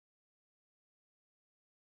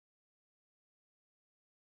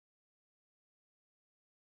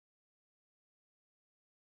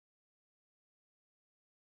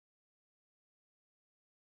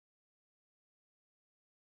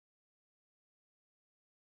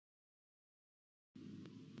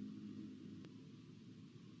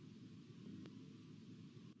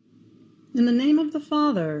In the name of the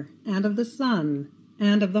Father, and of the Son,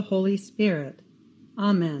 and of the Holy Spirit.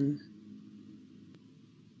 Amen.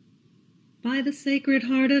 By the Sacred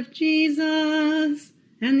Heart of Jesus,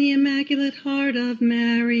 and the Immaculate Heart of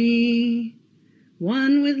Mary,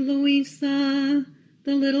 one with Luisa,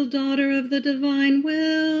 the little daughter of the divine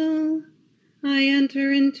will, I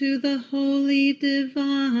enter into the holy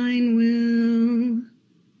divine will.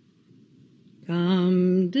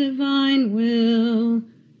 Come, divine will,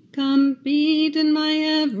 come beat in my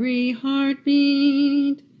every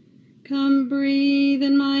heartbeat. Come breathe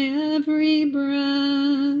in my every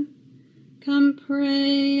breath. Come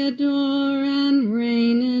pray, adore, and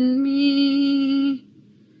reign in me.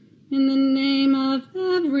 In the name of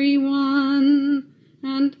everyone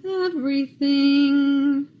and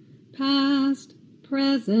everything, past,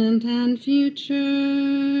 present, and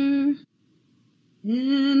future.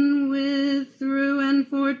 In, with, through, and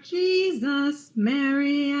for Jesus,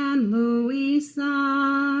 Mary, and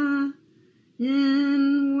Luisa.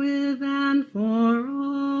 In, with, and for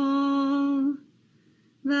all,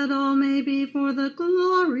 that all may be for the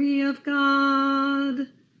glory of God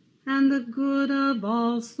and the good of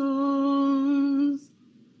all souls,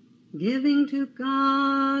 giving to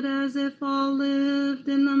God as if all lived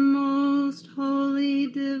in the most holy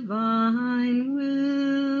divine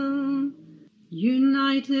will,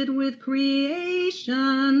 united with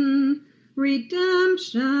creation,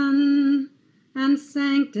 redemption, and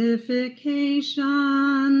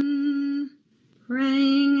sanctification,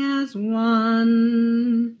 praying as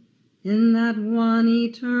one in that one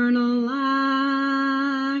eternal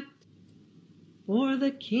act, for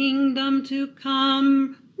the kingdom to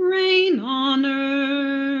come, reign on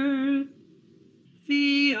earth.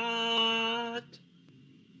 Fiat.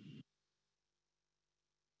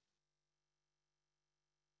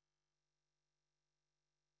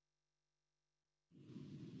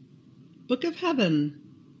 Book of Heaven,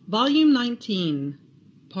 Volume 19,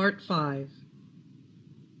 Part 5.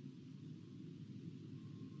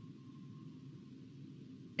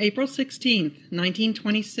 April 16th,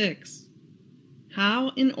 1926.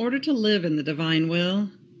 How, in order to live in the divine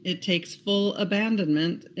will, it takes full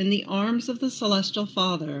abandonment in the arms of the Celestial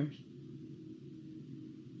Father.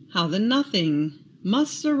 How the nothing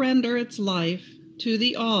must surrender its life to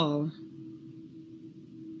the all.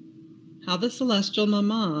 How the Celestial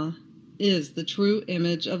Mamma is the true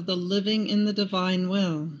image of the living in the divine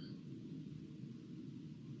will.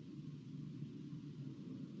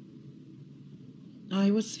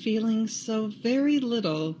 I was feeling so very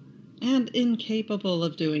little and incapable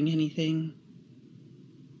of doing anything,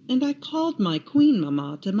 and I called my Queen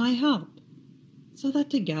Mamma to my help, so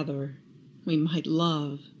that together we might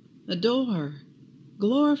love, adore,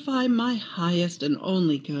 glorify my highest and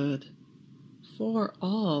only good, for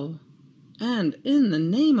all, and in the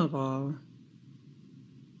name of all.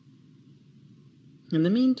 In the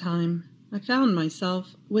meantime, I found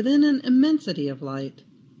myself within an immensity of light,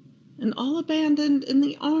 and all abandoned in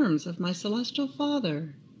the arms of my Celestial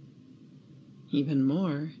Father. Even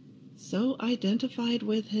more, so identified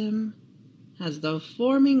with him, as though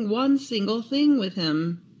forming one single thing with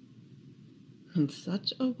him, in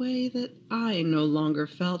such a way that I no longer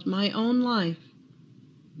felt my own life,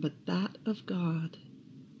 but that of God.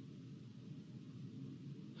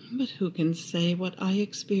 But who can say what I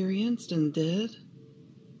experienced and did?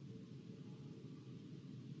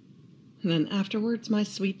 Then afterwards my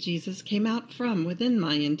sweet Jesus came out from within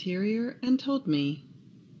my interior and told me,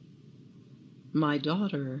 "My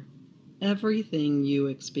daughter, everything you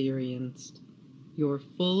experienced, your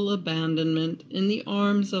full abandonment in the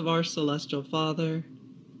arms of our Celestial Father,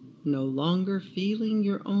 no longer feeling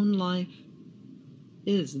your own life,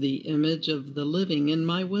 is the image of the living in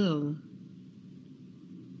my will.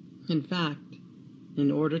 In fact,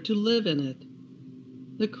 in order to live in it,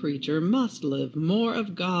 the creature must live more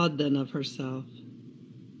of God than of herself.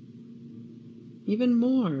 Even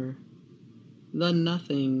more, the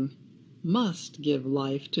nothing must give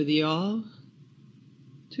life to the all,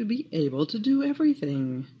 to be able to do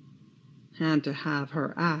everything, and to have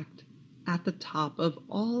her act at the top of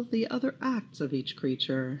all the other acts of each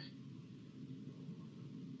creature.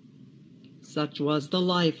 Such was the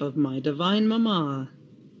life of my divine Mamma.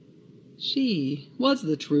 She was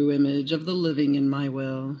the true image of the living in my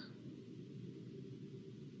will.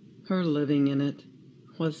 Her living in it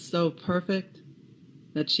was so perfect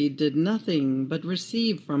that she did nothing but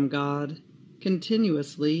receive from God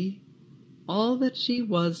continuously all that she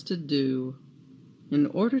was to do in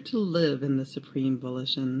order to live in the supreme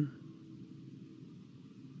volition.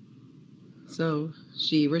 So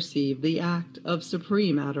she received the act of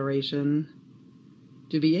supreme adoration,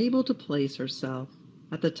 to be able to place herself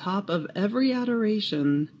at the top of every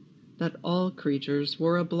adoration that all creatures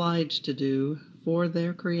were obliged to do for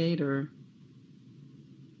their Creator.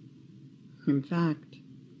 In fact,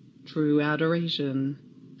 true adoration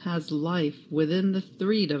has life within the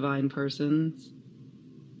three divine persons.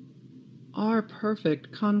 Our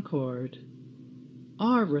perfect concord,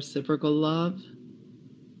 our reciprocal love,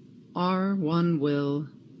 our one will,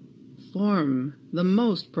 form the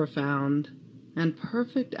most profound and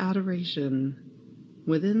perfect adoration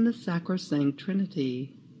within the sacrosanct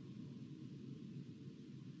Trinity.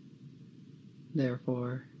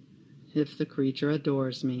 Therefore, if the creature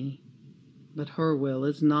adores me, but her will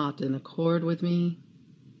is not in accord with me,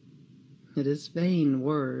 it is vain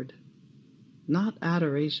word, not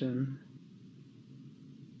adoration.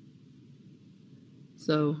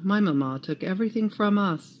 So my mamma took everything from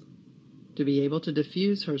us, to be able to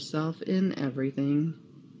diffuse herself in everything,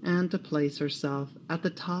 and to place herself at the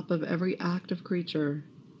top of every act of creature,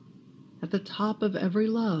 at the top of every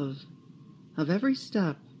love, of every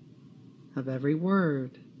step, of every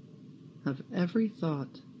word, of every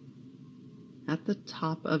thought, at the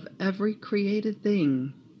top of every created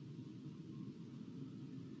thing.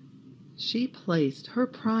 She placed her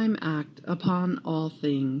prime act upon all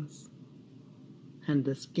things, and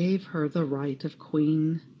this gave her the right of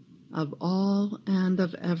queen of all and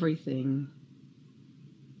of everything.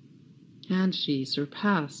 And she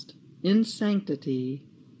surpassed in sanctity,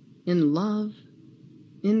 in love,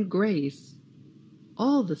 in grace,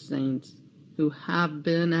 all the saints who have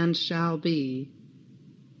been and shall be,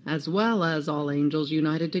 as well as all angels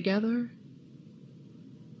united together.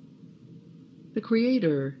 The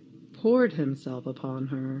Creator poured himself upon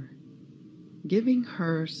her, giving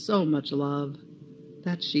her so much love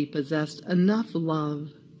that she possessed enough love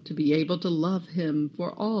to be able to love him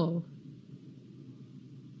for all.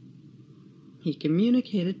 He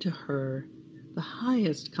communicated to her the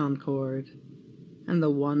highest concord and the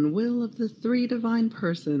one will of the three divine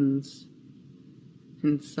persons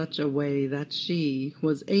in such a way that she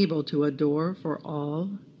was able to adore for all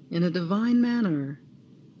in a divine manner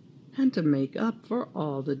and to make up for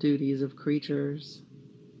all the duties of creatures.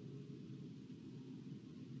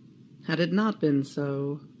 Had it not been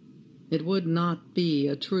so, it would not be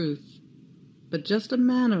a truth, but just a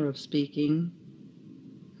manner of speaking,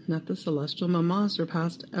 that the celestial mamma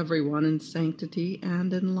surpassed everyone in sanctity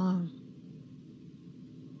and in love.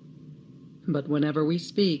 But whenever we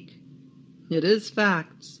speak, it is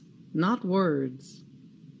facts, not words.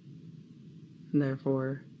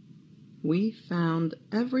 Therefore, we found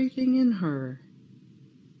everything in her,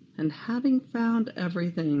 and having found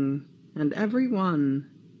everything and everyone,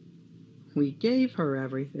 we gave her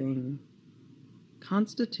everything,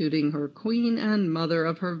 constituting her queen and mother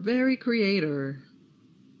of her very Creator.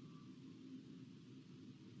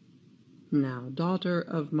 Now, daughter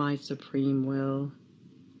of my supreme will,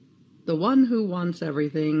 the one who wants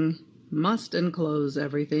everything must enclose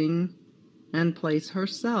everything and place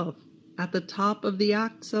herself at the top of the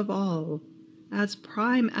acts of all as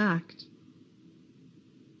prime act.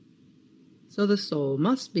 So the soul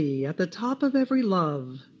must be at the top of every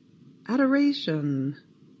love, adoration,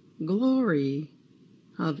 glory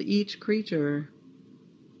of each creature.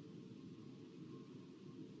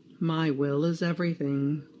 My will is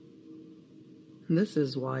everything. This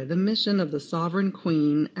is why the mission of the Sovereign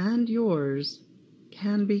Queen and yours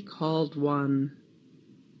can be called one.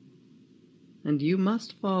 And you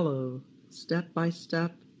must follow, step by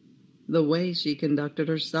step, the way she conducted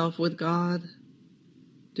herself with God,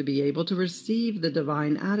 to be able to receive the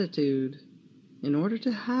divine attitude, in order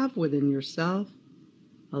to have within yourself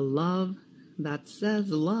a love that says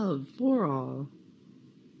love for all,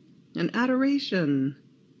 an adoration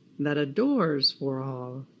that adores for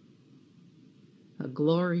all, a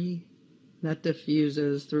glory that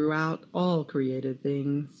diffuses throughout all created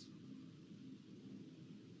things.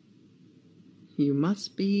 You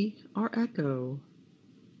must be our echo,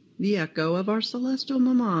 the echo of our celestial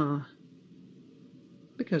mamma,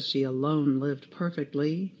 because she alone lived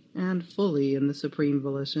perfectly and fully in the supreme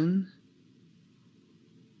volition.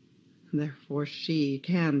 Therefore she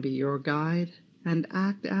can be your guide and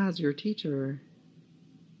act as your teacher.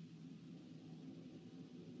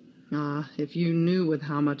 Ah, if you knew with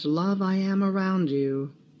how much love I am around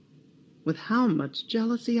you, with how much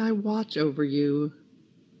jealousy I watch over you,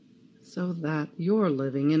 so that your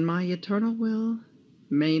living in my eternal will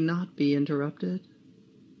may not be interrupted.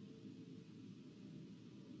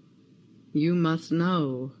 You must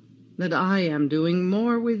know that I am doing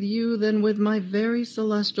more with you than with my very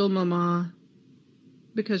celestial mamma,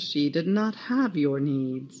 because she did not have your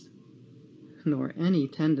needs, nor any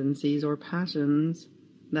tendencies or passions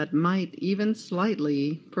that might even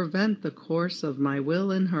slightly prevent the course of my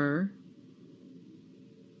will in her.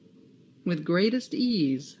 With greatest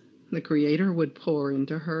ease, the Creator would pour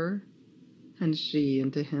into her, and she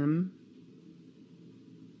into him.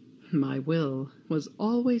 My will was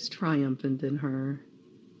always triumphant in her.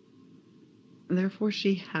 Therefore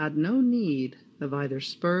she had no need of either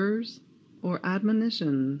spurs or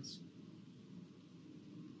admonitions.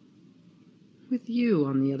 With you,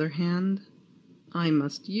 on the other hand, I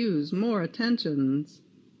must use more attentions.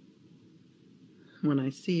 When I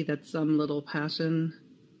see that some little passion,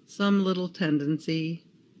 some little tendency,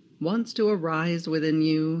 wants to arise within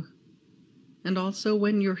you, and also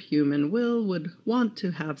when your human will would want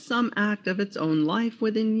to have some act of its own life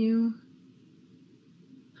within you,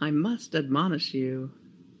 I must admonish you.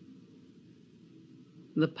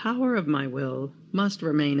 The power of my will must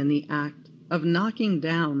remain in the act of knocking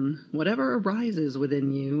down whatever arises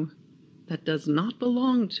within you that does not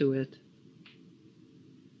belong to it.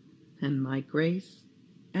 And my grace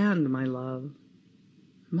and my love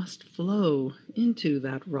must flow into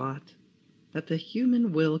that rot that the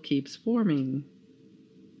human will keeps forming,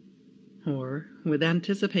 or, with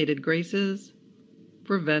anticipated graces,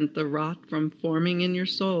 prevent the rot from forming in your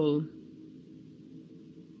soul.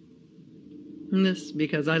 This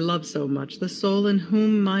because I love so much the soul in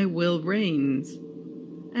whom my will reigns,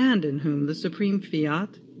 and in whom the supreme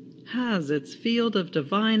Fiat has its field of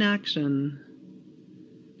divine action,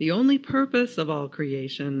 the only purpose of all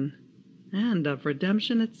creation, and of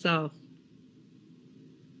redemption itself.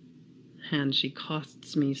 And she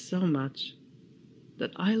costs me so much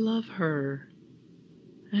that I love her,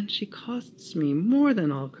 and she costs me more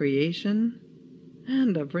than all creation,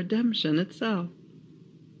 and of redemption itself.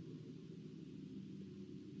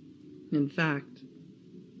 In fact,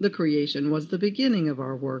 the creation was the beginning of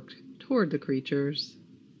our work toward the creatures.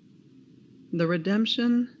 The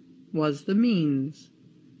redemption was the means,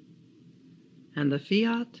 and the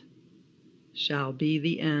Fiat shall be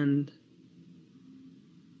the end.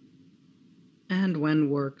 And when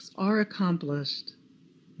works are accomplished,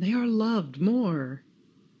 they are loved more,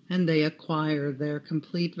 and they acquire their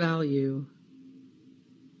complete value.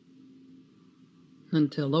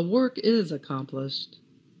 Until a work is accomplished,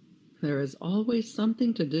 there is always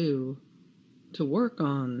something to do, to work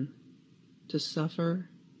on, to suffer,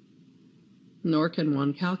 nor can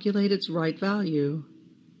one calculate its right value.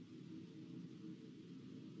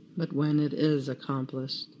 But when it is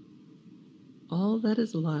accomplished, all that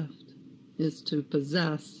is left is to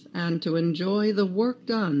possess and to enjoy the work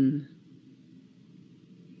done.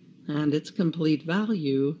 And its complete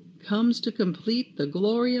value comes to complete the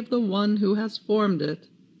glory of the one who has formed it.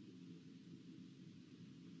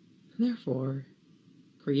 Therefore,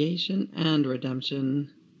 creation and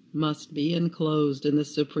redemption must be enclosed in the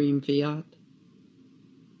supreme Fiat.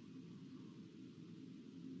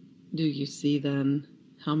 Do you see, then,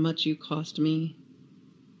 how much you cost me,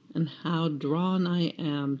 and how drawn I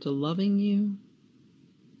am to loving you?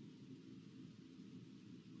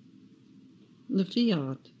 The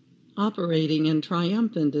Fiat, operating and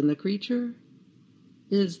triumphant in the creature,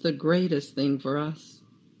 is the greatest thing for us,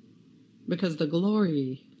 because the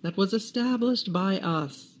glory that was established by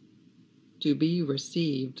us to be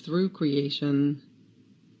received through creation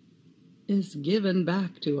is given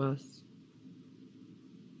back to us,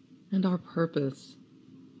 and our purpose,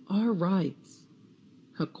 our rights,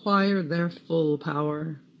 acquire their full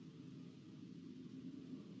power.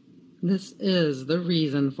 This is the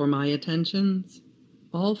reason for my attentions,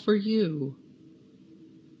 all for you,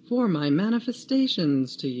 for my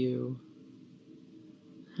manifestations to you,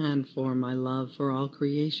 and for my love for all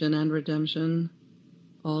creation and redemption,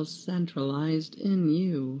 all centralized in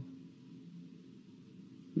you.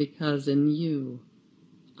 Because in you,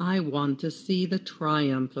 I want to see the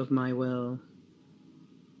triumph of my will.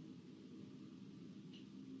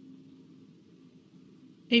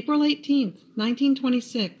 April 18th,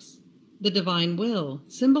 1926. The Divine Will,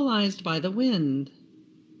 symbolized by the wind.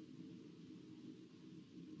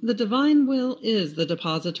 The Divine Will is the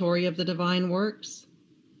depository of the divine works,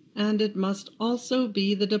 and it must also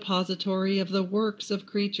be the depository of the works of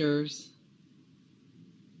creatures.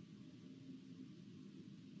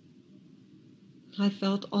 I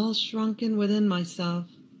felt all shrunken within myself,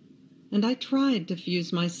 and I tried to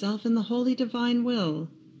fuse myself in the holy divine will,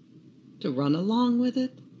 to run along with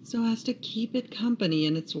it so as to keep it company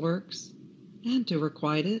in its works, and to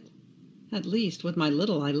requite it, at least with my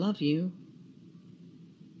little I love you.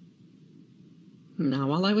 Now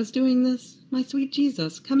while I was doing this, my sweet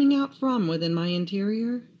Jesus, coming out from within my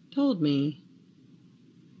interior, told me,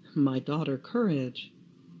 "My daughter, courage,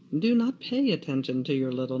 do not pay attention to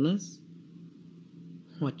your littleness.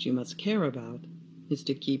 What you must care about is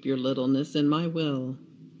to keep your littleness in my will,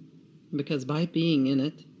 because by being in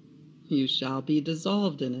it, you shall be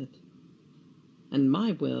dissolved in it, and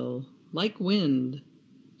my will, like wind,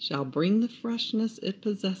 shall bring the freshness it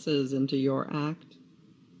possesses into your act,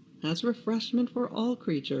 as refreshment for all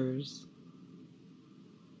creatures.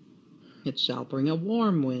 It shall bring a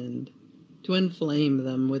warm wind to inflame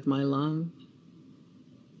them with my love.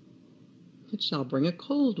 It shall bring a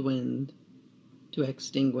cold wind to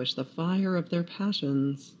extinguish the fire of their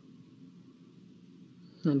passions.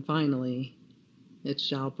 And finally, it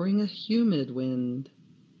shall bring a humid wind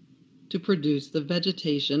to produce the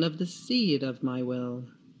vegetation of the seed of my will.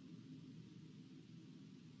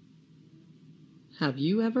 Have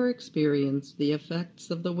you ever experienced the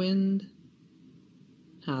effects of the wind?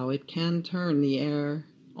 How it can turn the air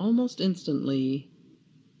almost instantly,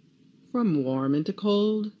 from warm into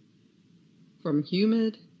cold, from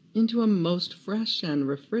humid into a most fresh and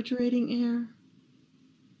refrigerating air?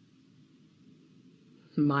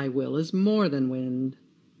 My will is more than wind,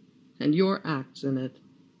 and your acts in it,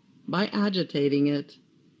 by agitating it,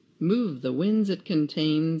 move the winds it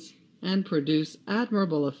contains and produce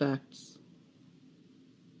admirable effects.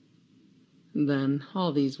 Then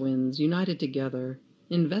all these winds, united together,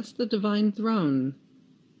 invest the divine throne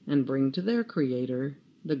and bring to their Creator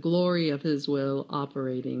the glory of His will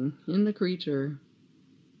operating in the creature.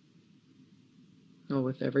 Oh,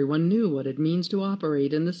 if everyone knew what it means to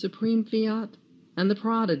operate in the supreme Fiat and the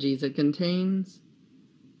prodigies it contains,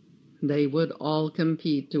 they would all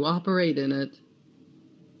compete to operate in it.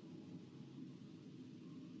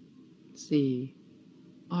 See,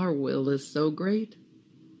 our will is so great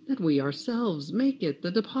that we ourselves make it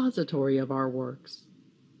the depository of our works.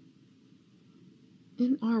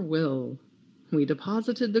 In our will, we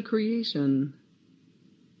deposited the creation,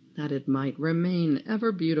 that it might remain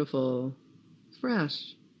ever beautiful,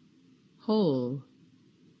 fresh, whole,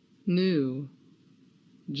 new,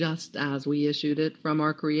 just as we issued it from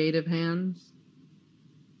our creative hands.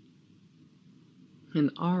 In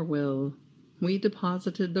our will, we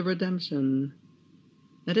deposited the redemption,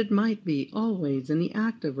 that it might be always in the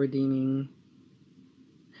act of redeeming.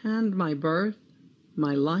 And my birth,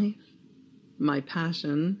 my life, my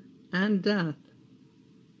passion, and death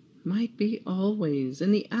might be always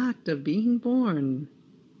in the act of being born,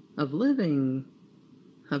 of living,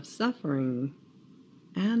 of suffering,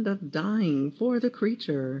 and of dying for the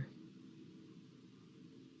creature.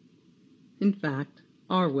 In fact,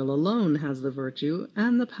 our will alone has the virtue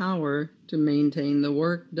and the power to maintain the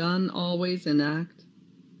work done always in act,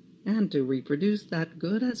 and to reproduce that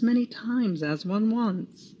good as many times as one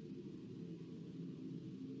wants.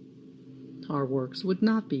 Our works would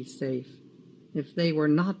not be safe if they were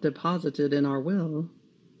not deposited in our will.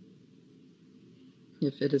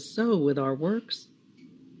 If it is so with our works,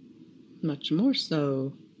 much more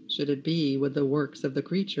so should it be with the works of the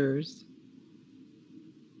creatures.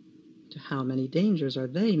 To how many dangers are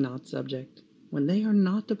they not subject when they are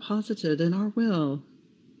not deposited in our will?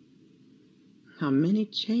 How many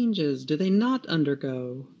changes do they not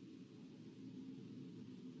undergo?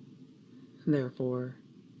 Therefore,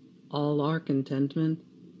 all our contentment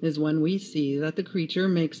is when we see that the creature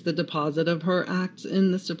makes the deposit of her acts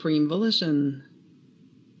in the supreme volition.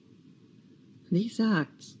 These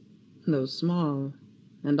acts, though small,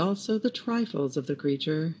 and also the trifles of the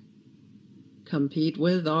creature, compete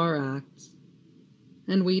with our acts,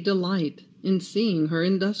 and we delight in seeing her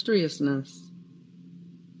industriousness,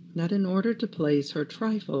 that in order to place her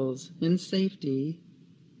trifles in safety,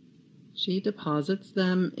 she deposits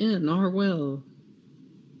them in our will.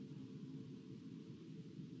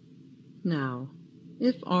 Now,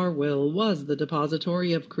 if our will was the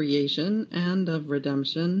depository of creation and of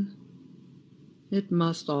redemption, it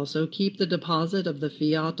must also keep the deposit of the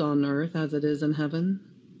Fiat on earth as it is in heaven.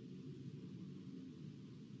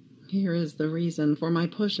 Here is the reason for my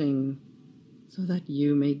pushing, so that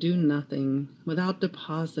you may do nothing without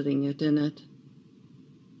depositing it in it.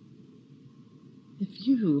 If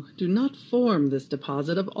you do not form this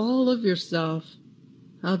deposit of all of yourself,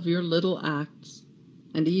 of your little acts,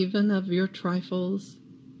 and even of your trifles,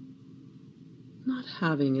 not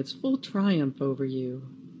having its full triumph over you,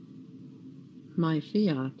 my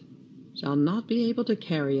Fiat shall not be able to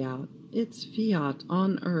carry out its Fiat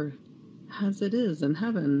on earth as it is in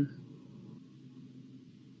heaven.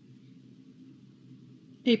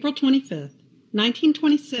 April 25th,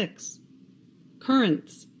 1926.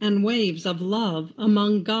 Currents and waves of love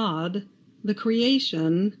among God, the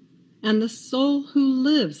creation, and the soul who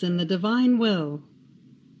lives in the divine will.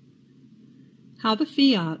 How the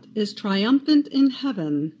Fiat is triumphant in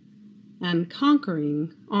heaven and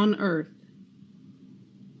conquering on earth.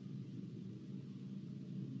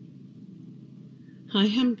 I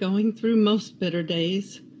am going through most bitter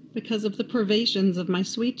days because of the privations of my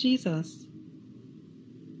sweet Jesus.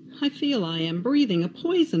 I feel I am breathing a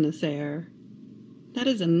poisonous air that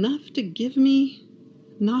is enough to give me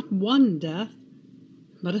not one death,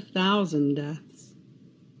 but 1,000 deaths.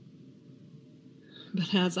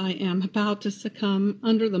 But as I am about to succumb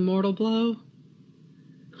under the mortal blow,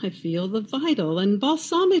 I feel the vital and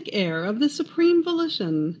balsamic air of the supreme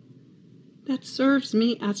volition that serves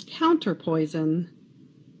me as counterpoison,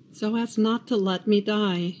 so as not to let me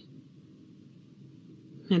die.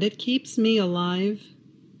 And it keeps me alive,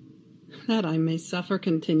 that I may suffer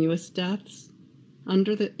continuous deaths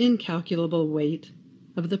under the incalculable weight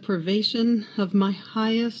of the privation of my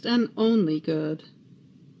highest and only good.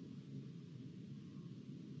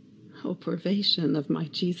 O privation of my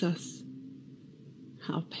Jesus,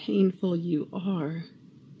 how painful you are.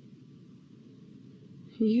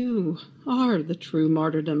 You are the true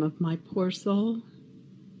martyrdom of my poor soul.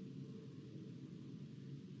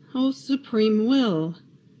 O supreme will,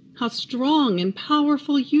 how strong and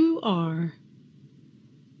powerful you are.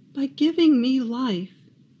 By giving me life,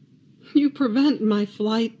 you prevent my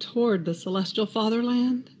flight toward the celestial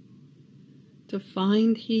fatherland, to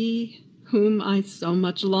find he whom I so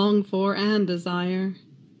much long for and desire.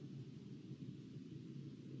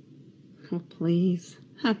 Oh, please,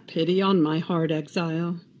 have pity on my hard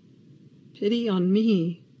exile. Pity on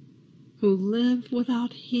me, who live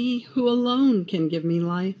without he who alone can give me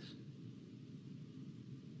life.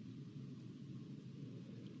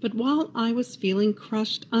 But while I was feeling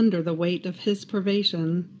crushed under the weight of his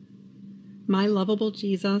privation, my lovable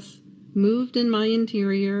Jesus moved in my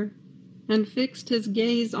interior and fixed his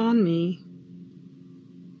gaze on me.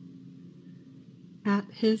 At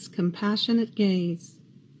his compassionate gaze,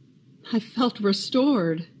 I felt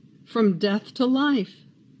restored from death to life.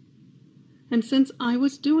 And since I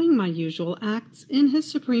was doing my usual acts in his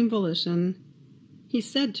supreme volition, he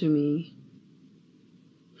said to me,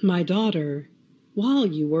 "My daughter, while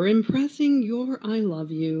you were impressing your I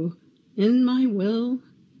love you in my will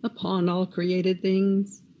upon all created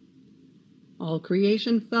things, all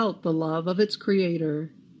creation felt the love of its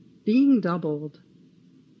creator being doubled.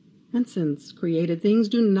 And since created things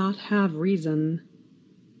do not have reason,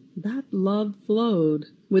 that love flowed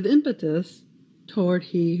with impetus toward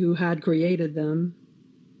he who had created them.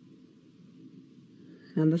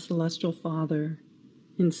 And the celestial Father,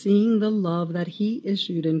 in seeing the love that he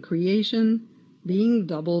issued in creation being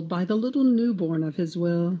doubled by the little newborn of his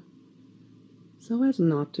will, so as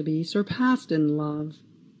not to be surpassed in love,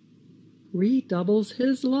 redoubles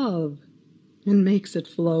his love and makes it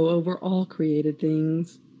flow over all created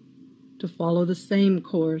things, to follow the same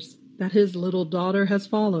course that his little daughter has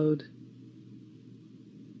followed.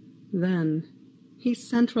 Then he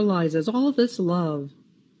centralizes all this love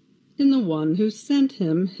in the one who sent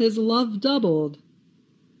him his love doubled,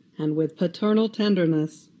 and with paternal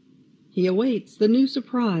tenderness he awaits the new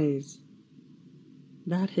surprise,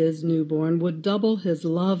 that his newborn would double his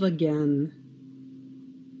love again.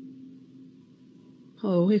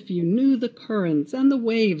 Oh, if you knew the currents and the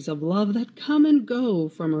waves of love that come and go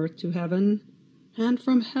from earth to heaven, and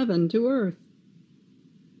from heaven to earth.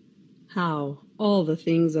 How all the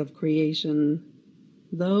things of creation,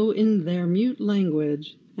 though in their mute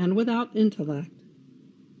language and without intellect,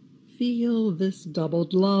 feel this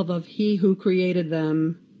doubled love of he who created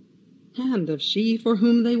them, and of she for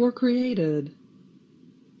whom they were created.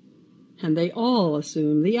 And they all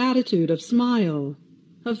assume the attitude of smile,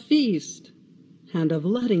 of feast, and of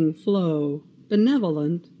letting flow,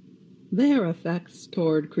 benevolent, their affects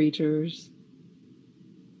toward creatures.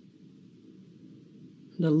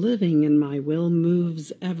 The living in my will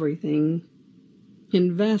moves everything,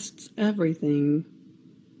 invests everything,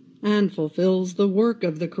 and fulfills the work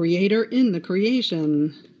of the Creator in the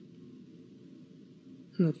creation.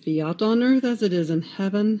 The fiat on earth as it is in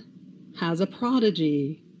heaven has a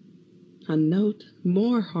prodigy, a note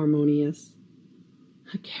more harmonious,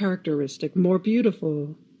 a characteristic more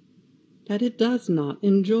beautiful, that it does not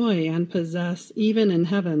enjoy and possess even in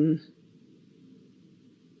heaven.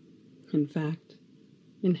 In fact,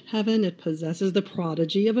 in heaven it possesses the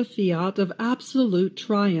prodigy of a fiat of absolute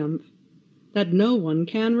triumph that no one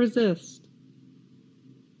can resist.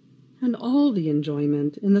 And all the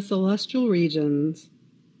enjoyment in the celestial regions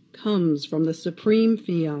comes from the supreme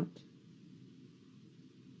fiat.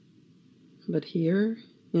 But here,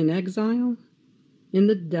 in exile, in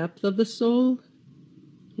the depth of the soul,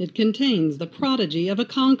 it contains the prodigy of a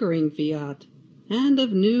conquering fiat and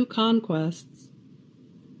of new conquests,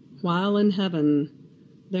 while in heaven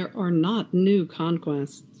there are not new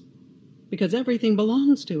conquests, because everything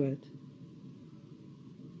belongs to it.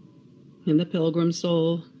 In the pilgrim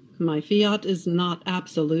soul, my fiat is not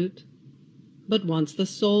absolute, but wants the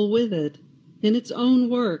soul with it in its own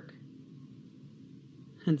work.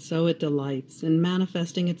 And so it delights in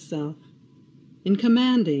manifesting itself, in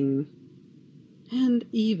commanding, and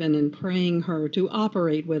even in praying her to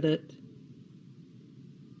operate with it.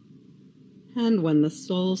 And when the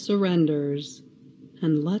soul surrenders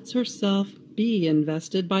and lets herself be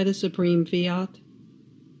invested by the supreme fiat,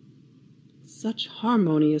 such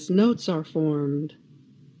harmonious notes are formed,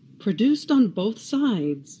 produced on both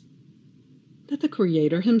sides, that the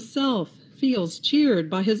Creator himself feels cheered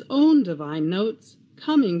by his own divine notes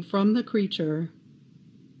coming from the creature.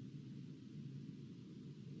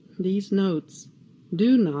 These notes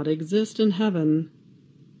do not exist in heaven,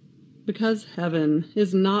 because heaven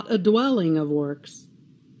is not a dwelling of works,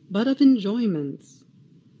 but of enjoyments.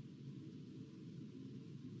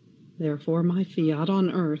 Therefore, my fiat on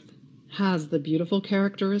earth has the beautiful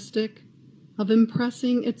characteristic of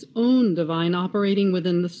impressing its own divine operating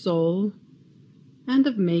within the soul, and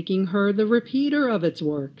of making her the repeater of its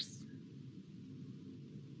works.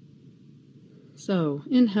 So,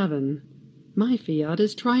 in heaven, my fiat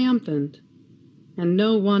is triumphant, and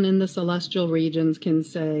no one in the celestial regions can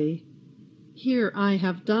say, "Here I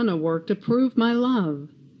have done a work to prove my love,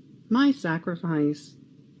 my sacrifice,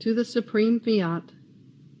 to the supreme fiat."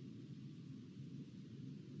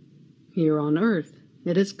 Here on earth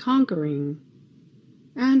it is conquering,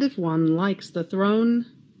 and if one likes the throne,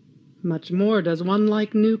 much more does one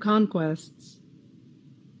like new conquests.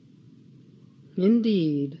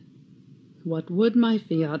 Indeed, what would my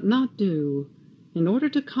fiat not do in order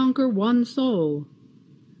to conquer one soul,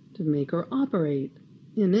 to make her operate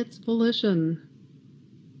in its volition?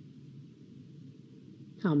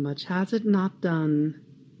 How much has it not done,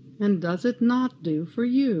 and does it not do for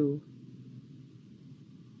you?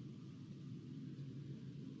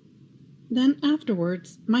 Then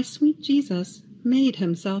afterwards my sweet Jesus made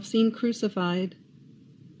himself seem crucified,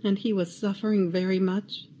 and he was suffering very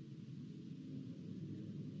much.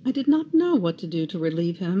 I did not know what to do to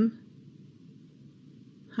relieve him.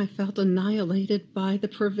 I felt annihilated by the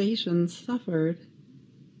privations suffered.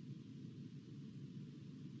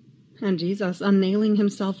 And Jesus, unnailing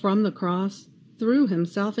himself from the cross, threw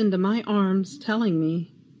himself into my arms, telling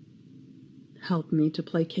me, "Help me to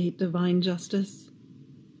placate divine justice,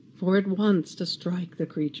 for it wants to strike the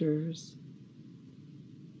creatures."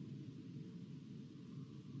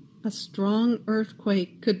 A strong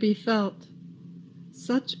earthquake could be felt,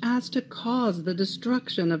 such as to cause the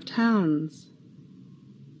destruction of towns.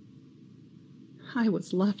 I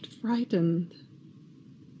was left frightened.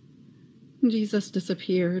 Jesus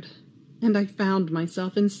disappeared, and I found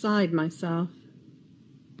myself inside myself.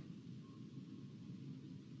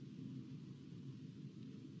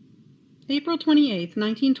 April 28,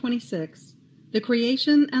 1926. The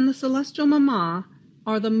creation and the celestial Mama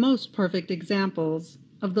are the most perfect examples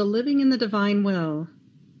of the living in the divine will.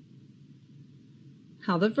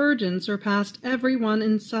 How the Virgin surpassed everyone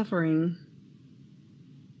in suffering.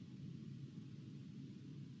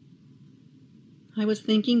 I was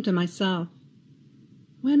thinking to myself,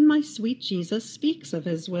 when my sweet Jesus speaks of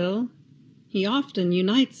his will, he often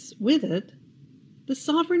unites with it the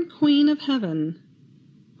sovereign Queen of Heaven,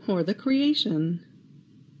 or the creation.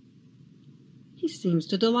 He seems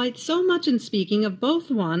to delight so much in speaking of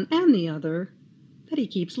both one and the other that he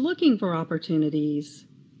keeps looking for opportunities,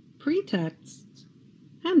 pretexts,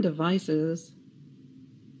 and devices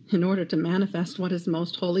in order to manifest what his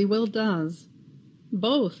most holy will does,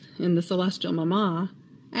 both in the celestial Mama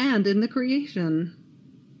and in the creation.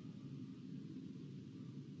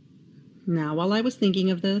 Now, while I was thinking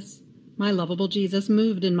of this, my lovable Jesus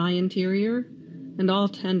moved in my interior, and all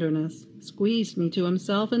tenderness squeezed me to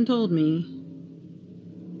himself and told me,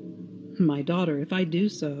 "My daughter, if I do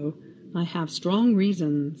so, I have strong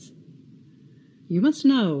reasons. You must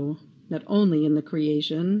know that only in the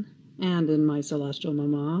creation and in my celestial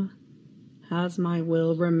Mama has my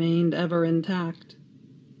will remained ever intact,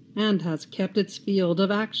 and has kept its field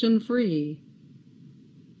of action free.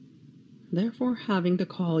 Therefore, having to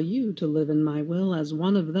call you to live in my will as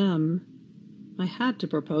one of them, I had to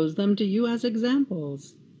propose them to you as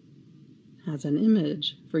examples, as an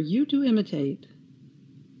image for you to imitate.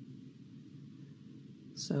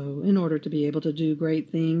 So, in order to be able to do great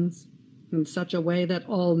things in such a way that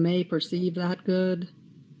all may perceive that good,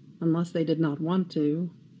 unless they did not want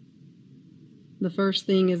to, the first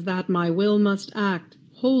thing is that my will must act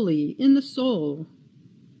wholly in the soul.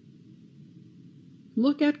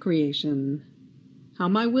 Look at creation, how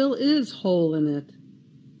my will is whole in it.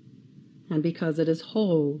 And because it is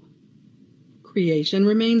whole, creation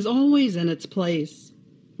remains always in its place,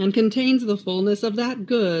 and contains the fullness of that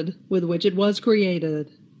good with which it was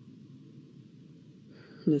created.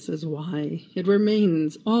 This is why it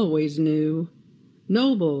remains always new,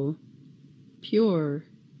 noble, pure,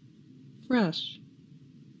 fresh,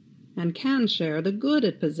 and can share the good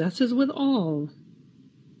it possesses with all.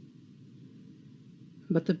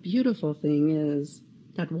 But the beautiful thing is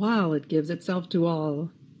that while it gives itself to all,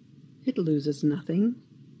 it loses nothing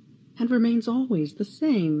and remains always the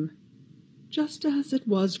same, just as it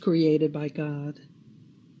was created by God.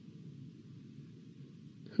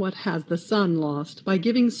 What has the sun lost by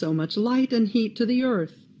giving so much light and heat to the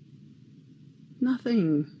earth?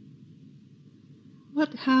 Nothing.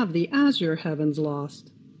 What have the azure heavens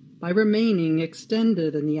lost by remaining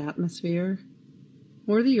extended in the atmosphere,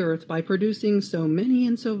 or the earth by producing so many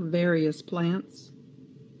and so various plants?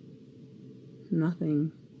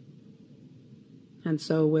 Nothing. And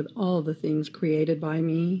so with all the things created by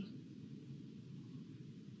me.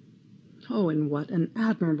 Oh, in what an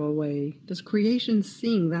admirable way does creation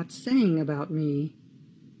sing that saying about me,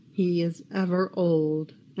 "He is ever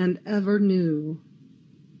old and ever new."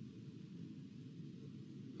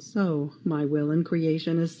 So my will in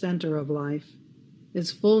creation is center of life,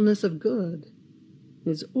 is fullness of good,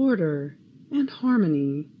 is order and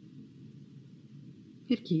harmony.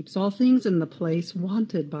 It keeps all things in the place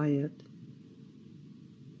wanted by it.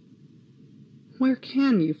 Where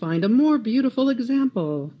can you find a more beautiful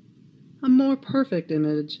example, a more perfect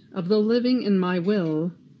image of the living in my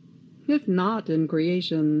will, if not in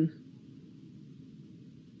creation?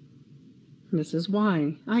 This is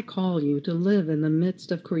why I call you to live in the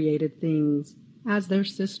midst of created things as their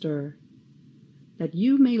sister, that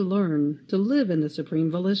you may learn to live in the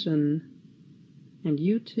supreme volition, and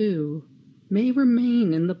you too may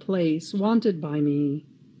remain in the place wanted by me,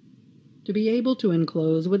 to be able to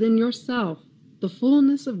enclose within yourself the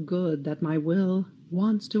fullness of good that my will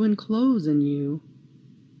wants to enclose in you,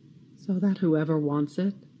 so that whoever wants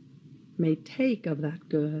it may take of that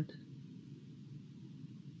good.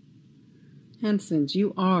 And since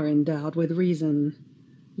you are endowed with reason,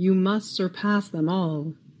 you must surpass them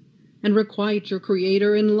all, and requite your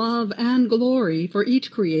Creator in love and glory for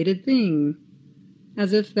each created thing,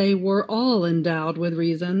 as if they were all endowed with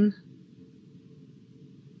reason.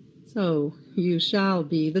 So you shall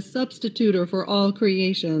be the substituter for all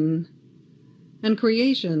creation, and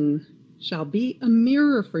creation shall be a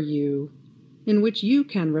mirror for you, in which you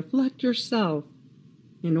can reflect yourself,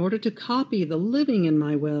 in order to copy the living in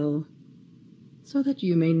my will, so that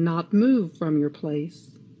you may not move from your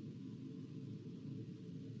place.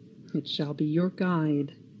 It shall be your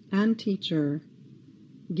guide and teacher,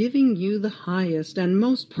 giving you the highest and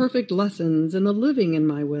most perfect lessons in the living in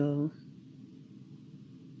my will.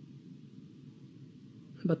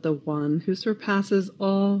 But the one who surpasses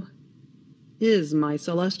all is my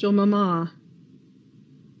celestial Mama.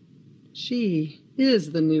 She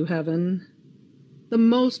is the new heaven, the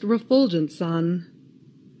most refulgent sun,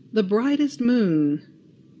 the brightest moon,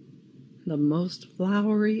 the most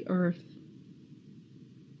flowery earth.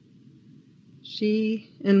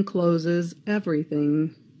 She encloses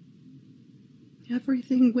everything,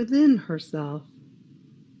 everything within herself.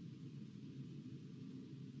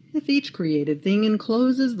 If each created thing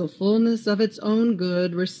encloses the fullness of its own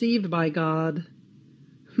good received by God,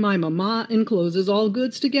 my Mama encloses all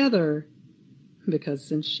goods together, because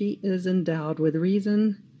since she is endowed with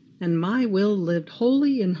reason, and my will lived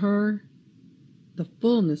wholly in her, the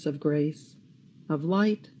fullness of grace, of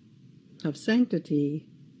light, of sanctity,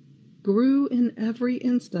 grew in every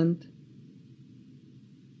instant.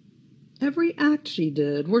 Every act she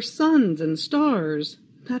did were suns and stars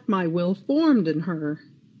that my will formed in her.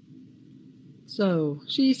 So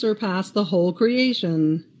she surpassed the whole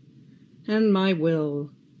creation, and my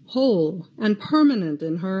will, whole and permanent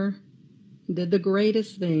in her, did the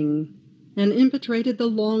greatest thing, and impetrated the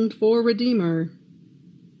longed-for Redeemer.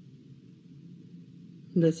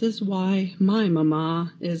 This is why my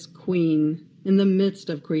Mama is queen in the midst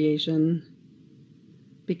of creation,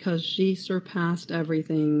 because she surpassed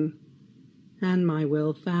everything, and my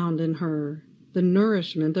will found in her the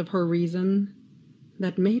nourishment of her reason,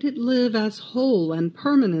 that made it live as whole and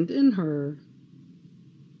permanent in her.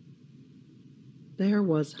 There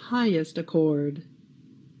was highest accord.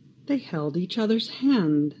 They held each other's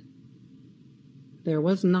hand. There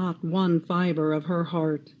was not one fiber of her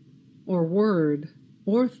heart, or word,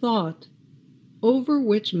 or thought, over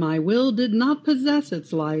which my will did not possess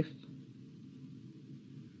its life.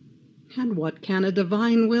 And what can a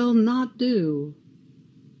divine will not do?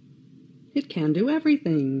 It can do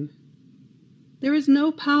everything. There is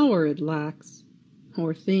no power it lacks,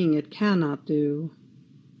 or thing it cannot do.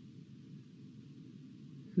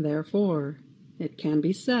 Therefore, it can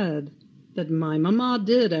be said that my mamma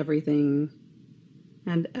did everything,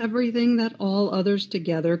 and everything that all others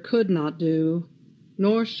together could not do,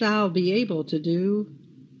 nor shall be able to do,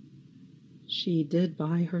 she did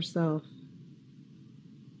by herself.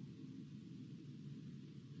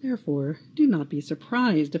 Therefore, do not be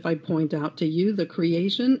surprised if I point out to you the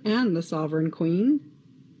creation and the sovereign queen,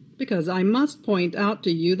 because I must point out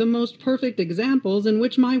to you the most perfect examples in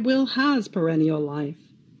which my will has perennial life,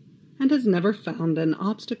 and has never found an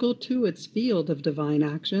obstacle to its field of divine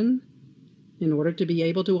action, in order to be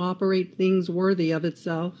able to operate things worthy of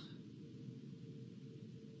itself.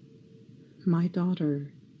 My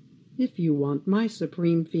daughter, if you want my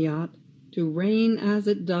supreme fiat to reign as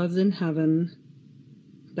it does in heaven,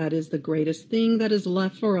 that is the greatest thing that is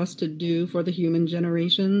left for us to do for the human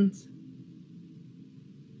generations.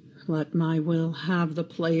 Let my will have the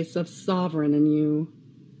place of sovereign in you,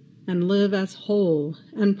 and live as whole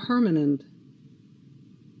and permanent.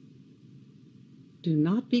 Do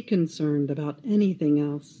not be concerned about anything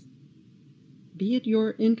else, be it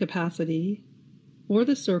your incapacity, or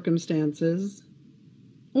the circumstances,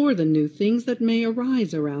 or the new things that may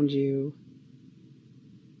arise around you,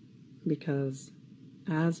 because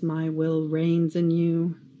as my will reigns in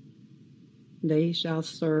you, they shall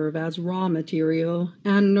serve as raw material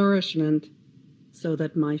and nourishment, so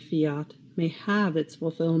that my fiat may have its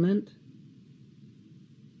fulfillment.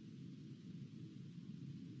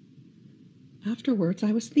 Afterwards,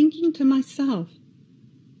 I was thinking to myself,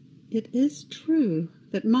 it is true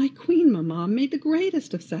that my queen mamma made the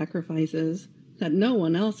greatest of sacrifices that no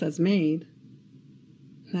one else has made.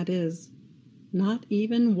 That is, not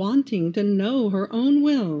even wanting to know her own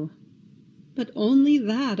will, but only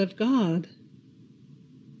that of God.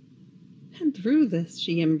 And through this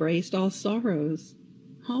she embraced all sorrows,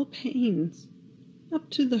 all pains, up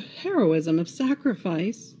to the heroism of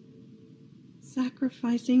sacrifice,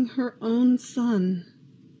 sacrificing her own son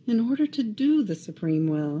in order to do the supreme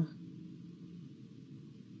will.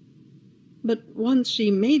 But once she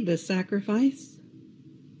made this sacrifice,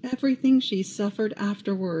 everything she suffered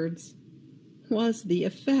afterwards was the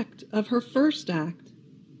effect of her first act.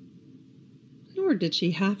 Nor did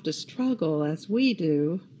she have to struggle as we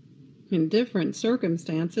do, in different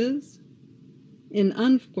circumstances, in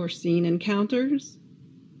unforeseen encounters,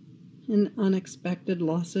 in unexpected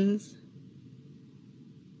losses.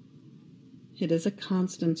 It is a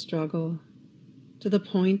constant struggle, to the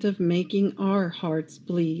point of making our hearts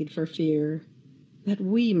bleed for fear that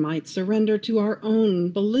we might surrender to our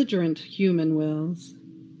own belligerent human wills.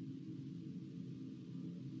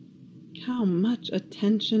 How much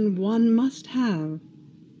attention one must have,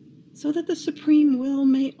 so that the supreme will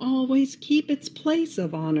may always keep its place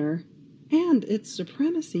of honor and its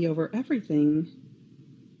supremacy over everything.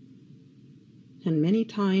 And many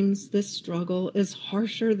times this struggle is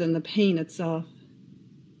harsher than the pain itself.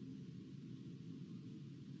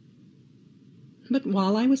 But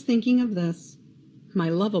while I was thinking of this, my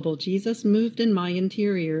lovable Jesus moved in my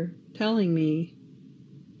interior, telling me,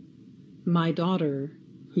 "My daughter,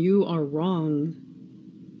 you are wrong.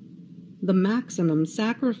 The maximum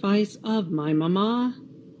sacrifice of my mamma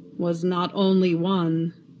was not only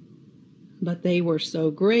one, but they were so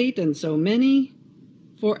great and so many,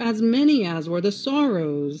 for as many as were the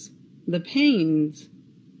sorrows, the pains,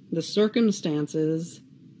 the circumstances,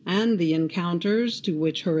 and the encounters to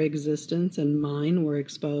which her existence and mine were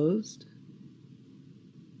exposed.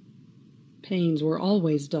 Pains were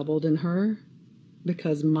always doubled in her,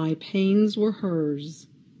 because my pains were hers,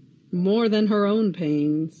 more than her own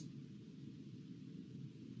pains.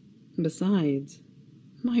 Besides,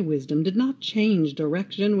 my wisdom did not change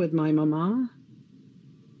direction with my mamma.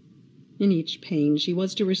 In each pain she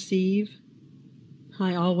was to receive,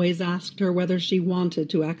 I always asked her whether she wanted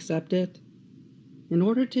to accept it, in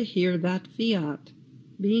order to hear that fiat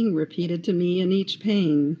being repeated to me in each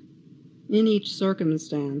pain, in each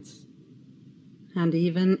circumstance, and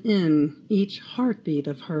even in each heartbeat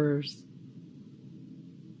of hers.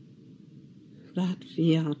 That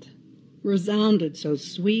fiat resounded so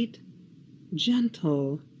sweet,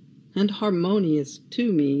 gentle, and harmonious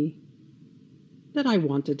to me that I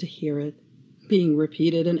wanted to hear it being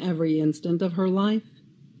repeated in every instant of her life.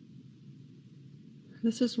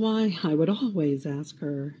 This is why I would always ask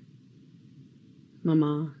her,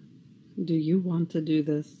 "Mamma, do you want to do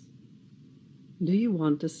this? Do you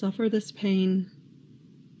want to suffer this pain?"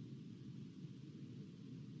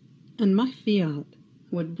 And my fiat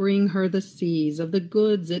would bring her the seas of the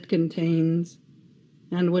goods it contains,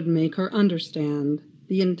 and would make her understand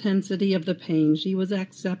the intensity of the pain she was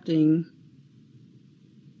accepting.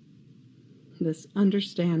 This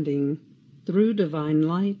understanding through divine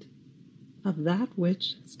light, of that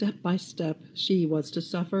which, step by step, she was to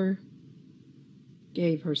suffer,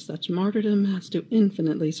 gave her such martyrdom as to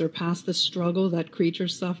infinitely surpass the struggle that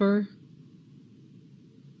creatures suffer.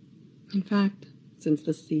 In fact, since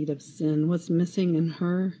the seed of sin was missing in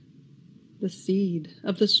her, the seed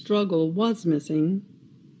of the struggle was missing,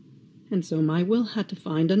 and so my will had to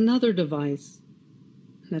find another device,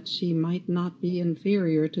 that she might not be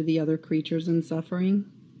inferior to the other creatures in suffering,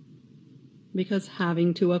 because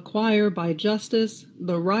having to acquire by justice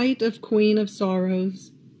the right of Queen of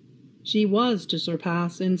Sorrows, she was to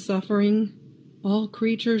surpass in suffering all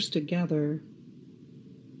creatures together.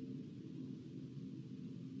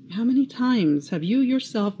 How many times have you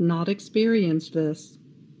yourself not experienced this?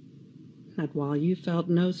 That while you felt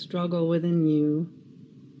no struggle within you,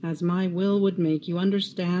 as my will would make you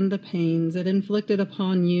understand the pains it inflicted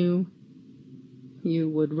upon you, you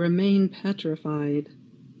would remain petrified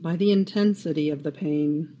by the intensity of the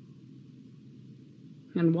pain.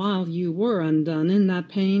 And while you were undone in that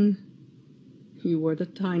pain, you were the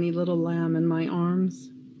tiny little lamb in my arms,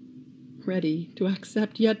 ready to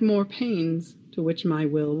accept yet more pains to which my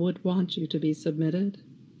will would want you to be submitted.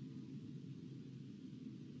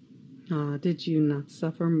 Ah, did you not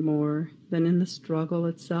suffer more than in the struggle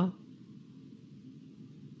itself?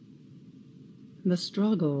 The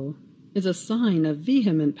struggle is a sign of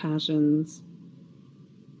vehement passions,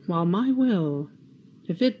 while my will,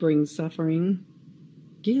 if it brings suffering,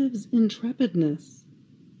 gives intrepidness.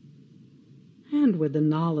 And with the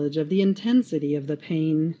knowledge of the intensity of the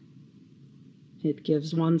pain, it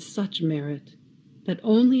gives one such merit that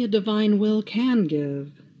only a divine will can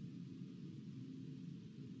give.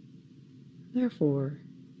 Therefore,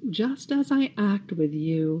 just as I act with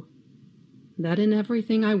you, that in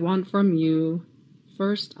everything I want from you,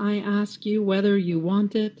 first I ask you whether you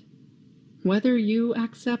want it, whether you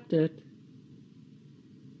accept it.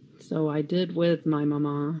 So I did with my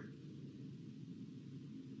mamma.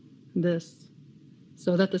 This,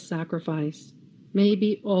 so that the sacrifice may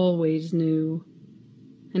be always new,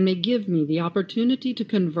 and may give me the opportunity to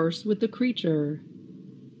converse with the creature,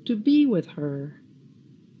 to be with her,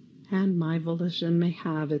 and my volition may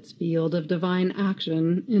have its field of divine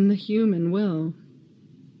action in the human will.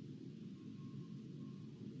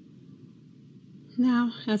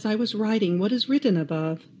 Now, as I was writing what is written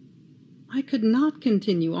above, I could not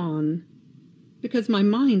continue on, because my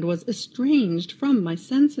mind was estranged from my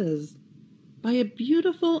senses by a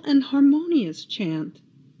beautiful and harmonious chant,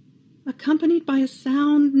 accompanied by a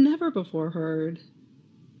sound never before heard.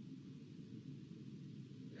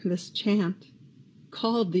 This chant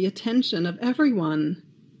called the attention of everyone,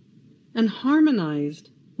 and harmonized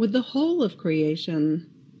with the whole of creation,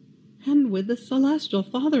 and with the celestial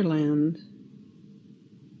fatherland.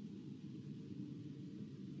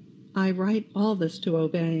 I write all this to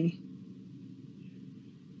obey.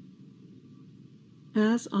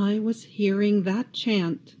 As I was hearing that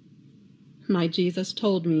chant, my Jesus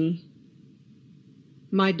told me,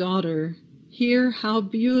 "My daughter, hear how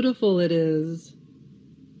beautiful it is.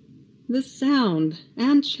 This sound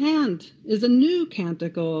and chant is a new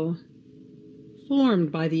canticle,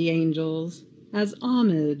 formed by the angels as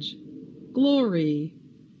homage, glory,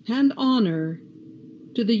 and honor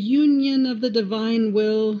to the union of the divine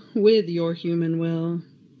will with your human will.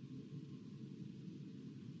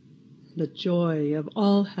 The joy of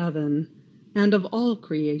all heaven and of all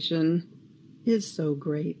creation is so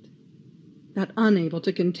great that, unable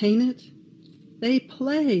to contain it, they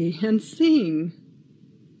play and sing."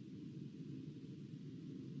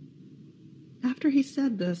 After he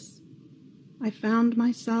said this, I found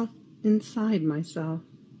myself inside myself.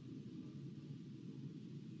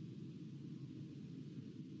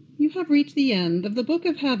 You have reached the end of the Book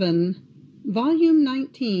of Heaven, Volume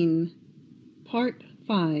 19, Part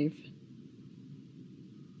 5.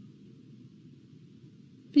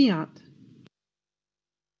 Fiat.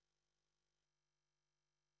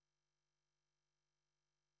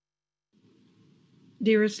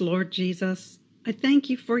 Dearest Lord Jesus, I thank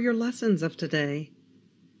you for your lessons of today.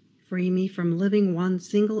 Free me from living one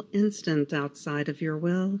single instant outside of your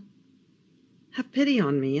will. Have pity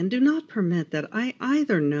on me, and do not permit that I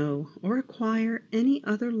either know or acquire any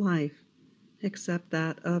other life except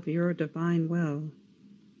that of your divine will.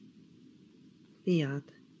 Fiat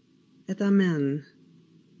et Amen.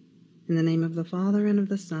 In the name of the Father, and of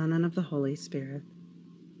the Son, and of the Holy Spirit.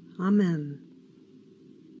 Amen.